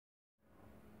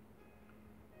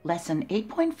Lesson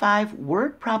 8.5,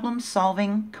 Word Problem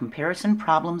Solving, Comparison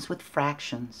Problems with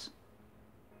Fractions.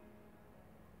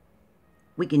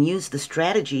 We can use the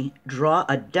strategy, draw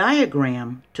a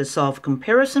diagram to solve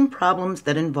comparison problems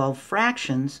that involve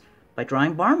fractions by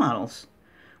drawing bar models.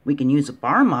 We can use a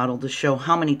bar model to show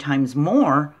how many times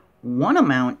more one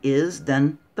amount is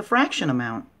than the fraction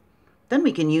amount. Then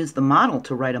we can use the model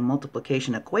to write a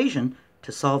multiplication equation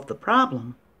to solve the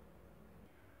problem.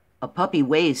 A puppy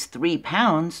weighs 3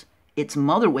 pounds. Its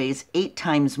mother weighs 8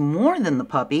 times more than the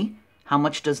puppy. How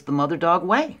much does the mother dog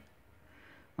weigh?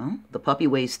 Well, the puppy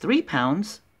weighs 3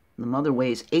 pounds. The mother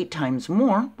weighs 8 times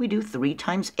more. We do 3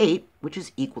 times 8, which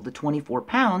is equal to 24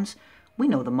 pounds. We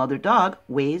know the mother dog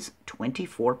weighs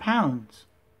 24 pounds.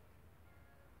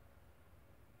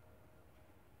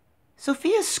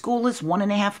 Sophia's school is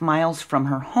 1.5 miles from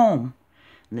her home,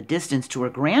 and the distance to her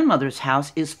grandmother's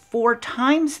house is 4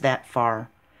 times that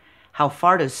far. How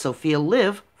far does Sophia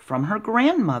live from her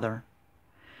grandmother?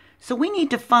 So we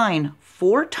need to find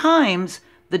 4 times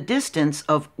the distance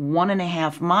of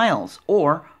 1.5 miles,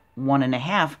 or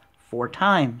 1.5 4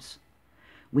 times.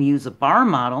 We use a bar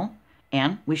model,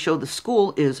 and we show the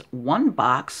school is 1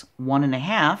 box,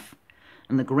 1.5,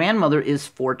 and the grandmother is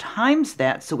 4 times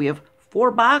that, so we have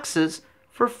 4 boxes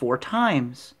for 4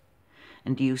 times.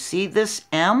 And do you see this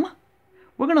M?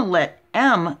 We're going to let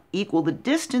M equal the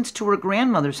distance to her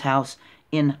grandmother's house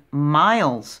in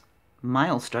miles.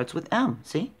 Miles starts with M,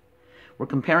 see? We're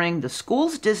comparing the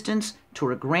school's distance to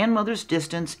her grandmother's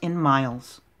distance in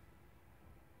miles.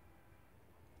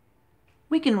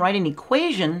 We can write an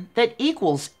equation that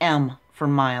equals M for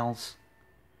miles.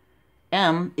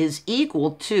 M is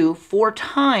equal to 4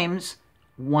 times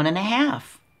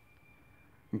 1.5.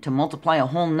 And to multiply a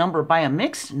whole number by a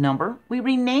mixed number, we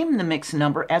rename the mixed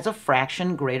number as a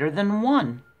fraction greater than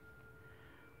 1.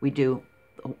 We do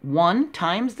 1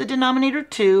 times the denominator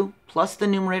 2 plus the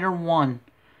numerator 1.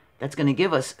 That's going to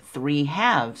give us 3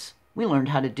 halves. We learned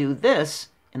how to do this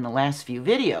in the last few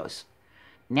videos.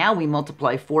 Now we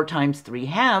multiply 4 times 3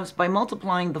 halves by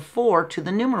multiplying the 4 to the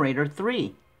numerator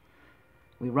 3.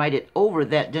 We write it over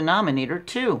that denominator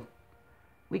 2.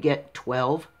 We get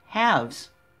 12 halves.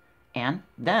 And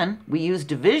then we use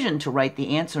division to write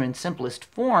the answer in simplest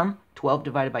form. 12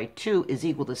 divided by 2 is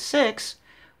equal to 6.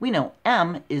 We know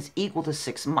M is equal to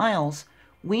 6 miles.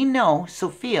 We know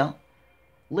Sophia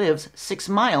lives 6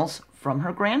 miles from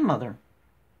her grandmother.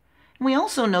 And we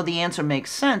also know the answer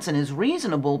makes sense and is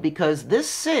reasonable because this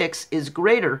 6 is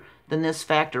greater than this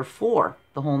factor 4,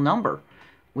 the whole number.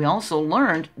 We also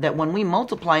learned that when we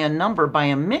multiply a number by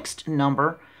a mixed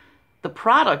number, the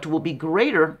product will be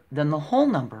greater than the whole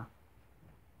number.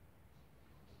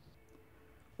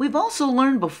 We've also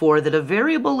learned before that a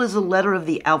variable is a letter of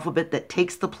the alphabet that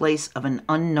takes the place of an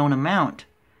unknown amount.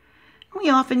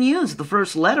 We often use the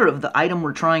first letter of the item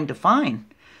we're trying to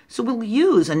find. So we'll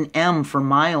use an M for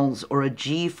miles, or a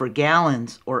G for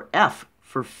gallons, or F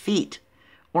for feet,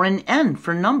 or an N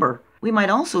for number. We might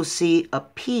also see a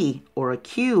P, or a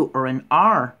Q, or an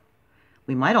R.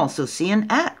 We might also see an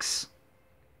X.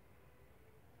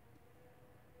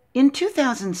 In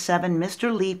 2007,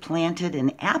 Mr. Lee planted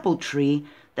an apple tree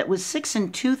that was 6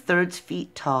 2/3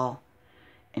 feet tall.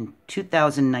 In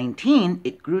 2019,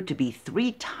 it grew to be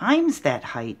 3 times that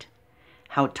height.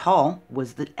 How tall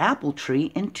was the apple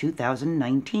tree in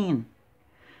 2019?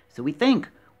 So we think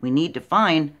we need to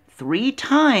find 3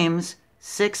 times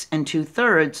 6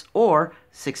 2/3, or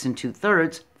 6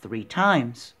 2/3 3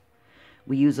 times.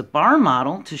 We use a bar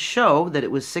model to show that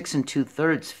it was 6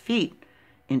 2/3 feet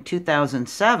in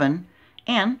 2007,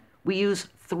 and we use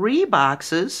 3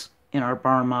 boxes in our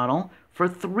bar model for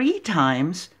 3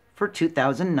 times for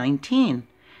 2019.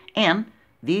 And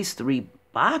these 3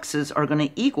 boxes are going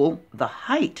to equal the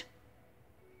height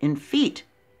in feet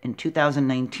in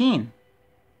 2019.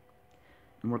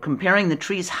 And we're comparing the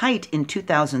tree's height in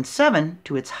 2007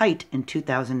 to its height in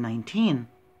 2019.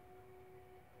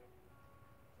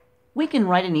 We can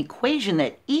write an equation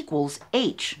that equals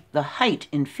h, the height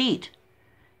in feet.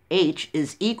 H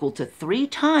is equal to 3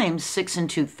 times 6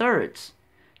 2/3.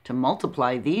 To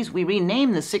multiply these, we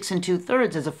rename the 6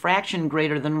 2/3 as a fraction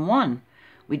greater than 1.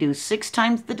 We do 6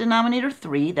 times the denominator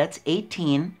 3, that's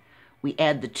 18. We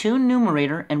add the 2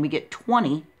 numerator, and we get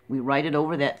 20. We write it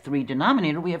over that 3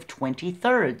 denominator, we have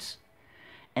 20/3.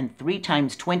 And 3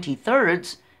 times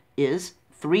 20/3 is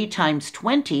 3 times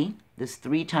 20, this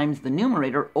 3 times the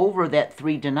numerator, over that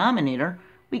 3 denominator,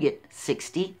 we get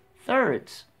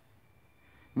 60/3.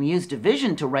 We use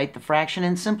division to write the fraction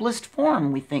in simplest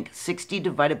form. We think 60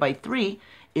 divided by 3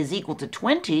 is equal to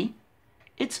 20.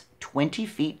 It's 20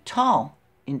 feet tall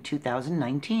in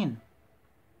 2019.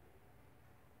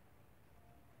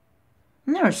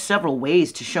 And there are several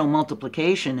ways to show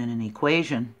multiplication in an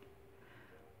equation.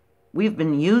 We've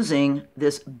been using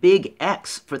this big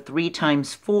X for 3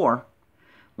 times 4.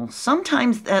 Well,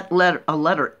 sometimes a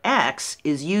letter X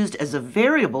is used as a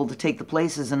variable to take the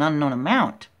place as an unknown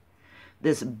amount.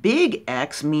 This big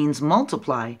X means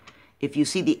multiply. If you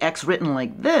see the X written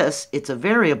like this, it's a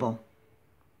variable.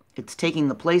 It's taking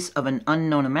the place of an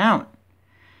unknown amount.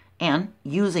 And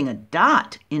using a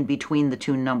dot in between the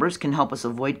two numbers can help us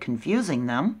avoid confusing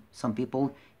them. Some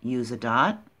people use a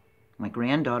dot. My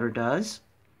granddaughter does.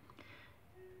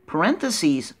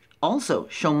 Parentheses also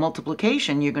show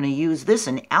multiplication. You're going to use this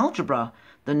in algebra.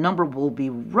 The number will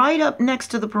be right up next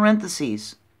to the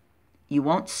parentheses. You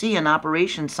won't see an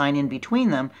operation sign in between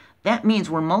them. That means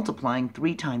we're multiplying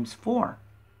 3 times 4.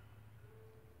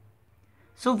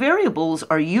 So variables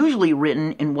are usually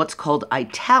written in what's called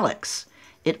italics.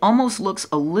 It almost looks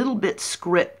a little bit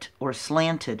script or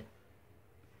slanted.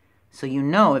 So you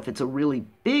know if it's a really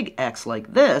big X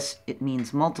like this, it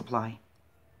means multiply.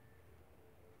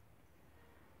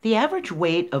 The average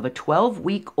weight of a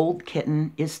 12-week-old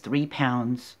kitten is 3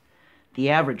 pounds.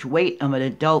 The average weight of an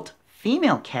adult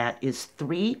female cat is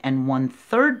 3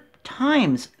 1/3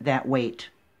 times that weight.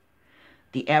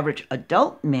 The average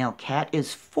adult male cat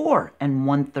is 4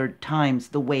 1/3 times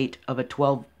the weight of a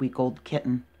 12-week-old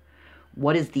kitten.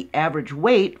 What is the average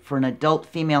weight for an adult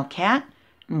female cat?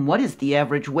 And what is the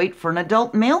average weight for an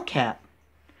adult male cat?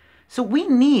 So we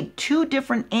need 2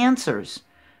 different answers.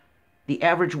 The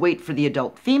average weight for the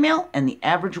adult female and the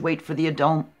average weight for the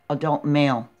adult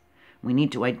male. We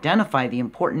need to identify the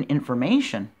important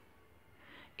information.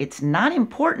 It's not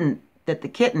important that the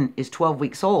kitten is 12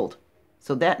 weeks old,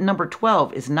 so that number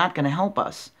 12 is not going to help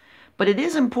us. But it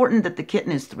is important that the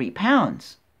kitten is 3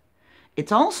 pounds.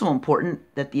 It's also important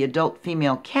that the adult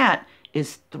female cat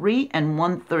is 3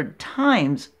 1/3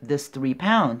 times this 3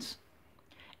 pounds.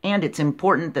 And it's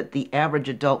important that the average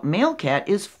adult male cat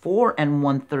is 4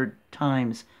 1/3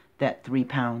 times that 3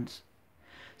 pounds.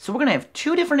 So we're going to have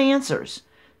 2 different answers.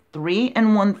 3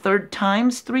 1/3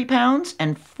 times 3 pounds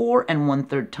and 4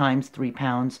 1/3 times 3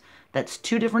 pounds. That's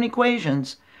 2 different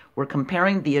equations. We're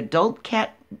comparing the adult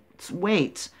cat's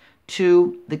weights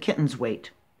to the kitten's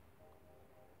weight.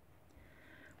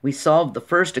 We solved the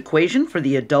first equation for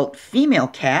the adult female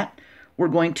cat. We're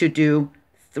going to do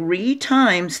 3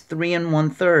 times 3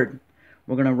 1/3.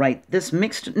 We're going to write this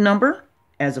mixed number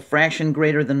as a fraction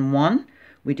greater than 1.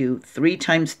 We do 3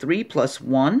 times 3 plus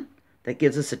 1. That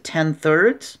gives us a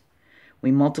 10/3.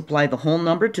 We multiply the whole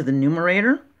number to the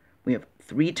numerator. We have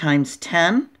 3 times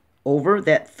 10 over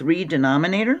that 3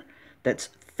 denominator. That's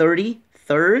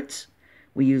 30/3.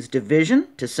 We use division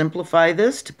to simplify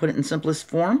this, to put it in simplest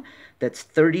form. That's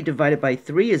 30 divided by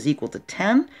 3 is equal to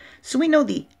 10. So we know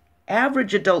the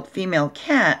average adult female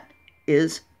cat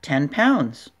is 10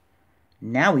 pounds.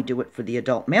 Now we do it for the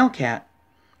adult male cat.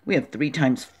 We have 3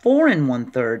 times 4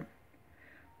 1/3.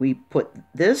 We put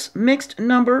this mixed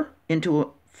number into a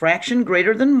fraction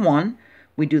greater than 1.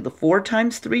 We do the 4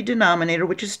 times 3 denominator,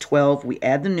 which is 12. We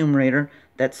add the numerator.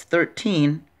 That's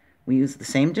 13. We use the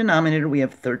same denominator. We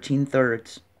have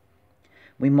 13/3.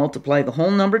 We multiply the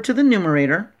whole number to the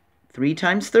numerator. 3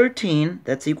 times 13,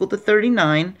 that's equal to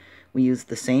 39. We use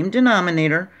the same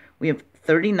denominator. We have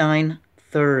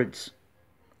 39/3.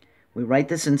 We write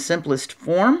this in simplest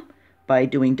form by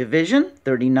doing division.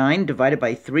 39 divided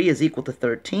by 3 is equal to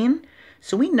 13.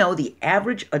 So we know the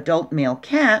average adult male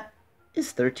cat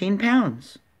is 13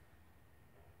 pounds.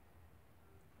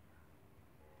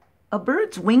 A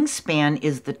bird's wingspan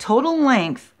is the total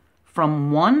length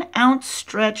from 1 ounce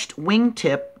stretched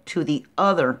wingtip to the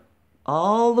other,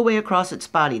 all the way across its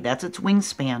body. That's its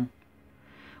wingspan.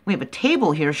 We have a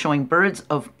table here showing birds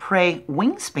of prey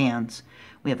wingspans.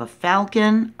 We have a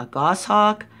falcon, a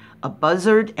goshawk, a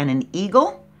buzzard, and an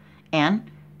eagle. And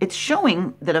it's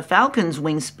showing that a falcon's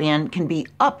wingspan can be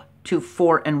up to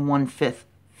 4 1/5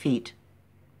 feet.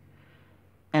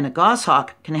 And a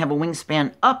goshawk can have a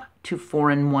wingspan up to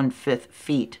 4 1/5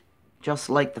 feet, just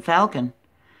like the falcon.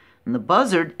 And the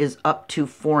buzzard is up to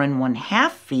 4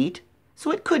 1/2 feet,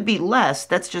 so it could be less.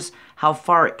 That's just how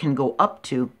far it can go up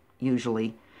to,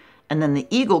 usually. And then the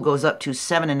eagle goes up to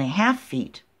 7 1/2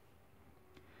 feet.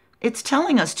 It's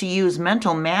telling us to use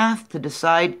mental math to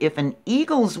decide if an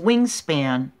eagle's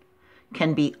wingspan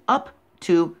can be up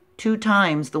to 2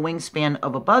 times the wingspan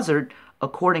of a buzzard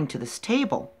according to this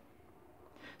table.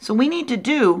 So we need to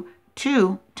do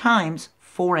 2 times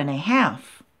 4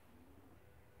 1/2.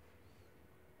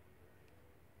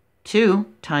 2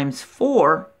 times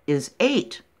 4 is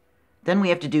 8. Then we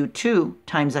have to do 2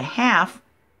 times 1/2.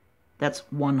 That's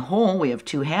 1 whole. We have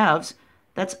 2 halves.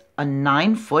 That's a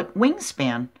 9-foot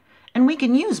wingspan. And we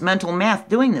can use mental math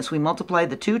doing this. We multiply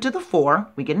the 2 to the 4,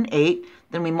 we get an 8.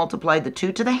 Then we multiply the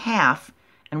 2 to the half,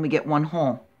 and we get 1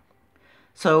 whole.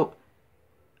 So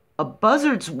a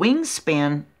buzzard's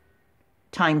wingspan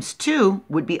times 2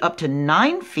 would be up to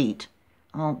 9 feet.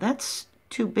 Oh, that's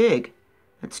too big.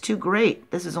 That's too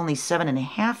great. This is only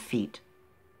 7.5 feet.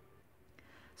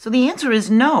 So the answer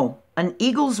is no. An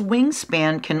eagle's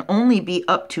wingspan can only be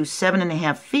up to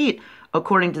 7.5 feet,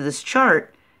 according to this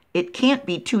chart. It can't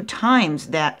be 2 times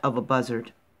that of a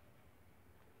buzzard.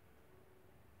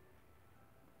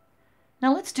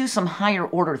 Now let's do some higher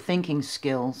order thinking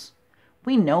skills.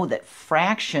 We know that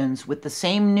fractions with the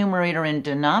same numerator and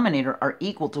denominator are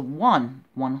equal to 1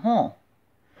 whole.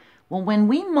 Well, when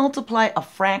we multiply a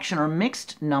fraction or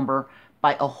mixed number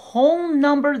by a whole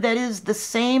number that is the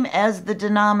same as the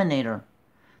denominator,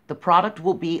 the product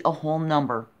will be a whole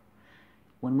number.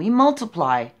 When we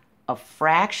multiply a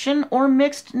fraction or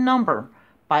mixed number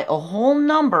by a whole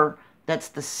number that's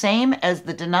the same as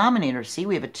the denominator, see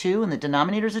we have a 2 and the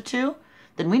denominator is a 2,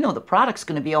 then we know the product's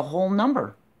going to be a whole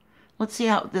number. Let's see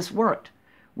how this worked.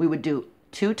 We would do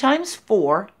 2 times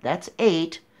 4, that's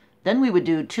 8. Then we would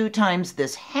do 2 times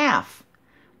this half.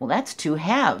 Well, that's 2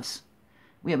 halves.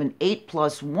 We have an 8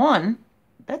 plus 1,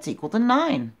 that's equal to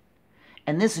 9.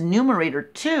 And this numerator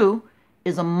 2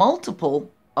 is a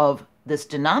multiple of this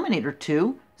denominator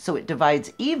 2, so it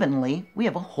divides evenly. We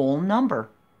have a whole number.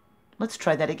 Let's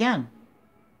try that again.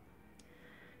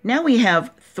 Now we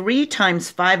have 3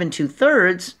 times 5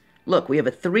 2/3. Look, we have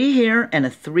a 3 here and a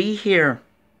 3 here.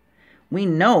 We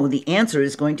know the answer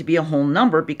is going to be a whole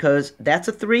number because that's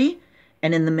a 3,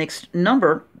 and in the mixed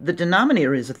number, the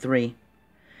denominator is a 3.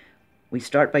 We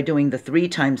start by doing the 3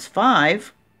 times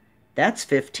 5. That's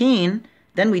 15.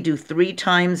 Then we do 3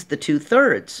 times the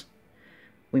 2/3.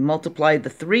 We multiply the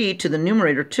 3 to the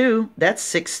numerator 2. That's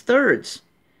 6/3.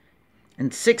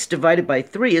 And 6 divided by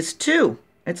 3 is 2.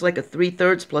 It's like a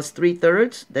 3/3 plus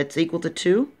 3/3. That's equal to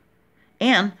 2.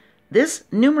 And this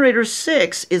numerator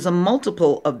 6 is a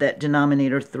multiple of that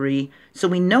denominator 3, so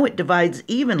we know it divides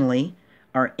evenly.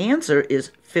 Our answer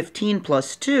is 15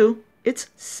 plus 2. It's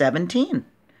 17.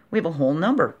 We have a whole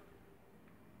number.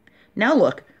 Now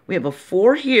look, we have a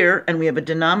 4 here, and we have a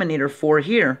denominator 4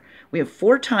 here. We have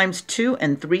 4 times 2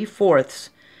 3/4.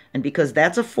 And because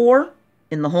that's a 4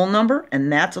 in the whole number,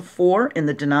 and that's a 4 in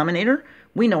the denominator,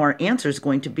 we know our answer is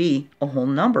going to be a whole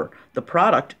number. The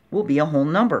product will be a whole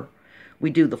number. We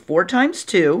do the 4 times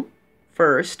 2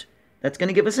 first. That's going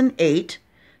to give us an 8.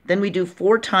 Then we do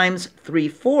 4 times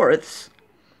 3/4.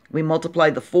 We multiply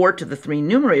the 4 to the 3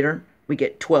 numerator. We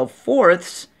get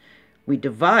 12/4. We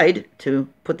divide, to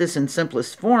put this in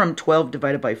simplest form, 12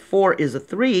 divided by 4 is a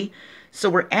 3. So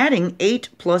we're adding 8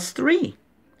 plus 3,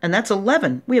 and that's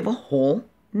 11. We have a whole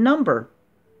number.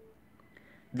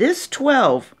 This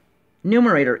 12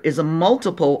 numerator is a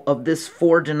multiple of this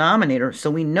 4 denominator, so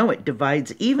we know it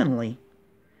divides evenly.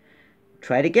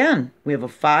 Try it again. We have a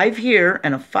 5 here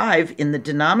and a 5 in the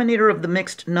denominator of the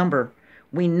mixed number.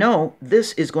 We know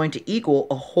this is going to equal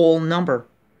a whole number.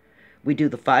 We do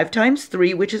the 5 times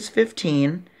 3, which is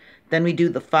 15. Then we do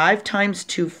the 5 times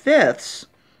 2/5.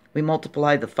 We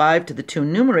multiply the 5 to the 2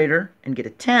 numerator and get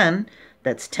a 10.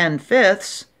 That's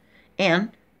 10/5. And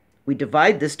we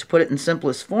divide this to put it in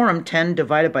simplest form. 10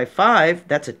 divided by 5,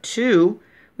 that's a 2.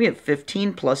 We have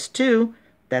 15 plus 2.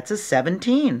 That's a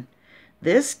 17.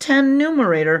 This 10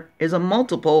 numerator is a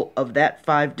multiple of that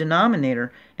 5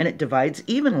 denominator, and it divides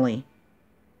evenly.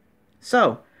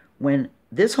 So when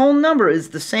this whole number is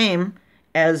the same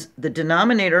as the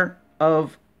denominator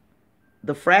of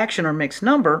the fraction or mixed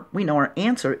number, we know our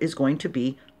answer is going to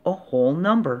be a whole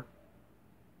number.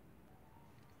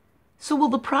 So will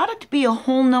the product be a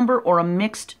whole number or a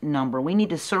mixed number? We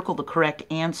need to circle the correct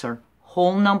answer.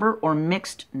 Whole number or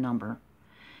mixed number.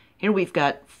 Here we've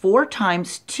got 4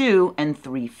 times 2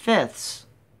 3/5.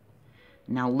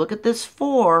 Now look at this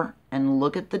 4 and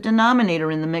look at the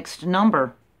denominator in the mixed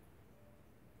number.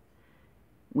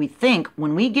 We think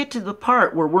when we get to the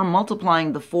part where we're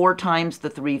multiplying the 4 times the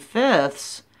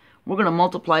 3/5, we're going to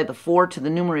multiply the 4 to the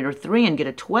numerator 3 and get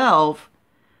a 12.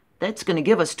 That's going to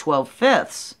give us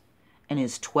 12/5. And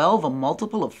is 12 a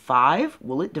multiple of 5?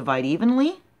 Will it divide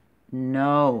evenly?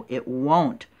 No, it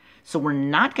won't. So we're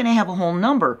not going to have a whole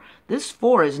number. This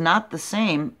 4 is not the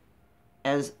same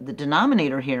as the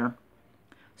denominator here.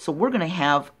 So we're going to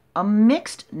have a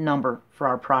mixed number for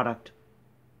our product.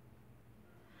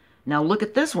 Now look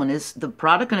at this one. Is the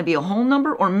product going to be a whole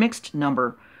number or mixed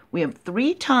number? We have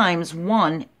 3 times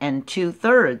 1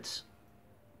 2/3.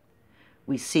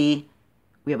 We see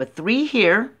we have a 3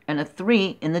 here and a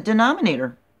 3 in the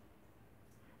denominator.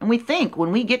 And we think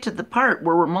when we get to the part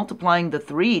where we're multiplying the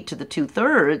 3 to the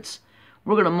 2/3,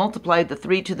 we're going to multiply the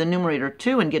 3 to the numerator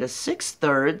 2 and get a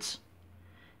 6/3.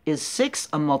 Is 6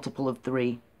 a multiple of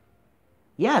 3?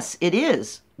 Yes, it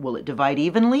is. Will it divide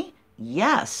evenly?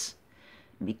 Yes.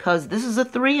 Because this is a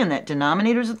 3 and that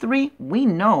denominator is a 3, we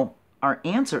know our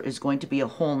answer is going to be a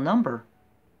whole number.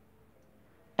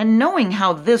 And knowing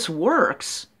how this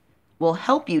works will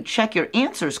help you check your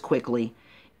answers quickly.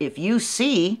 If you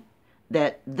see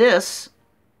that this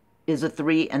is a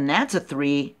 3 and that's a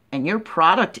 3 and your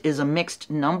product is a mixed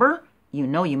number, you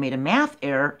know you made a math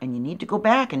error and you need to go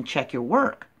back and check your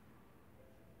work.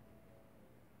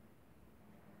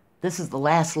 This is the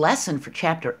last lesson for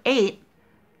Chapter 8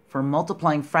 for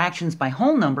multiplying fractions by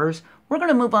whole numbers. We're going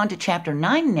to move on to Chapter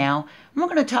 9 now, and we're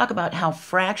going to talk about how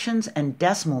fractions and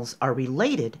decimals are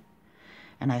related.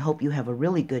 And I hope you have a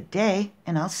really good day,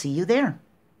 and I'll see you there.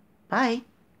 Bye.